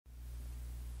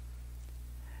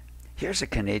Here's a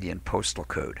Canadian postal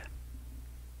code.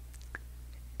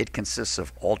 It consists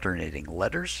of alternating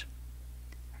letters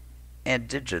and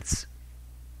digits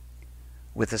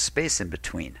with a space in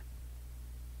between.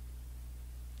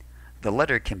 The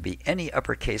letter can be any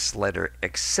uppercase letter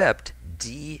except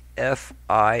D, F,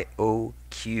 I, O,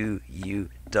 Q, U,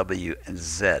 W, and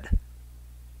Z.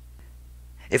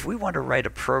 If we want to write a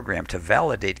program to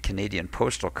validate Canadian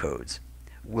postal codes,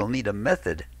 we'll need a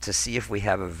method to see if we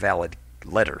have a valid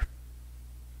letter.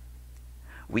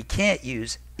 We can't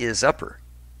use isUpper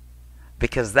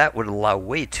because that would allow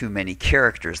way too many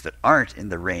characters that aren't in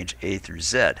the range A through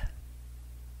Z.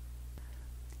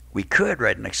 We could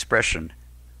write an expression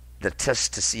that tests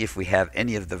to see if we have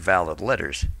any of the valid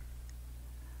letters,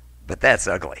 but that's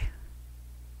ugly.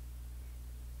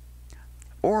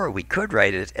 Or we could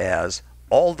write it as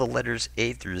all the letters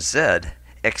A through Z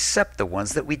except the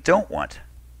ones that we don't want.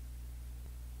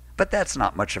 But that's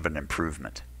not much of an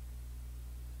improvement.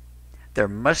 There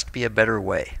must be a better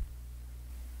way.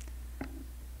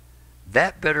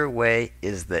 That better way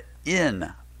is the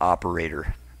in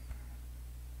operator.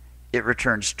 It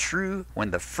returns true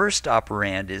when the first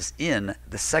operand is in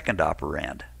the second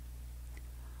operand.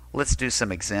 Let's do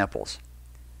some examples.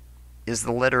 Is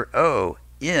the letter O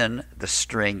in the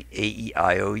string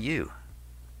AEIOU?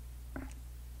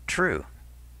 True.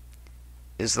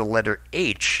 Is the letter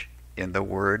H in the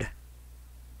word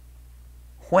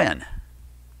when?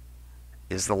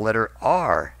 Is the letter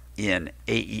R in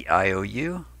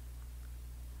AEIOU?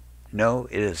 No,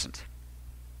 it isn't.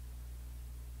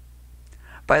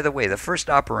 By the way, the first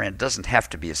operand doesn't have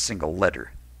to be a single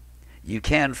letter. You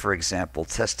can, for example,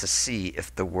 test to see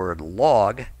if the word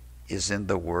log is in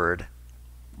the word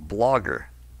blogger.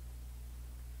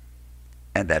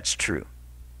 And that's true.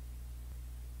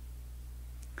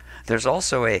 There's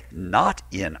also a not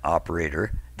in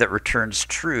operator that returns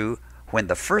true when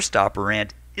the first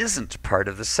operand isn't part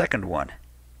of the second one.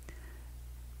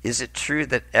 Is it true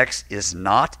that X is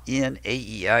not in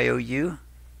AEIOU?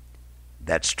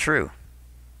 That's true.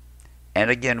 And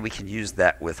again, we can use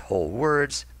that with whole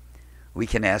words. We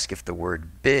can ask if the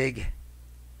word big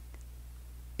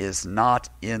is not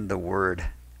in the word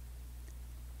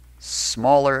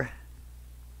smaller,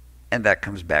 and that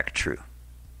comes back true.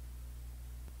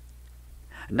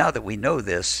 Now that we know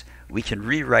this, we can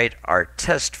rewrite our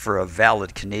test for a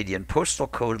valid Canadian postal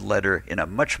code letter in a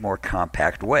much more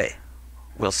compact way.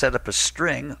 We'll set up a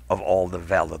string of all the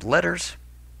valid letters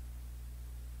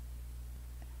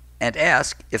and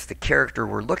ask if the character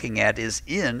we're looking at is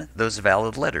in those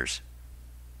valid letters.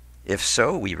 If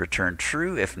so, we return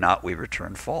true. If not, we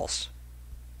return false.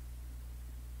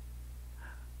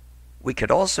 We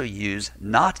could also use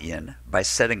not in by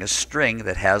setting a string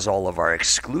that has all of our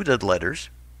excluded letters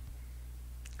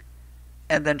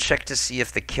and then check to see if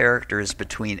the character is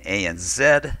between A and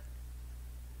Z,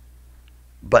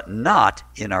 but not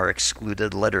in our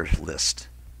excluded letter list.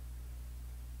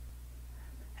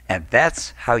 And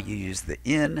that's how you use the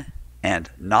in and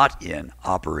not in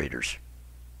operators.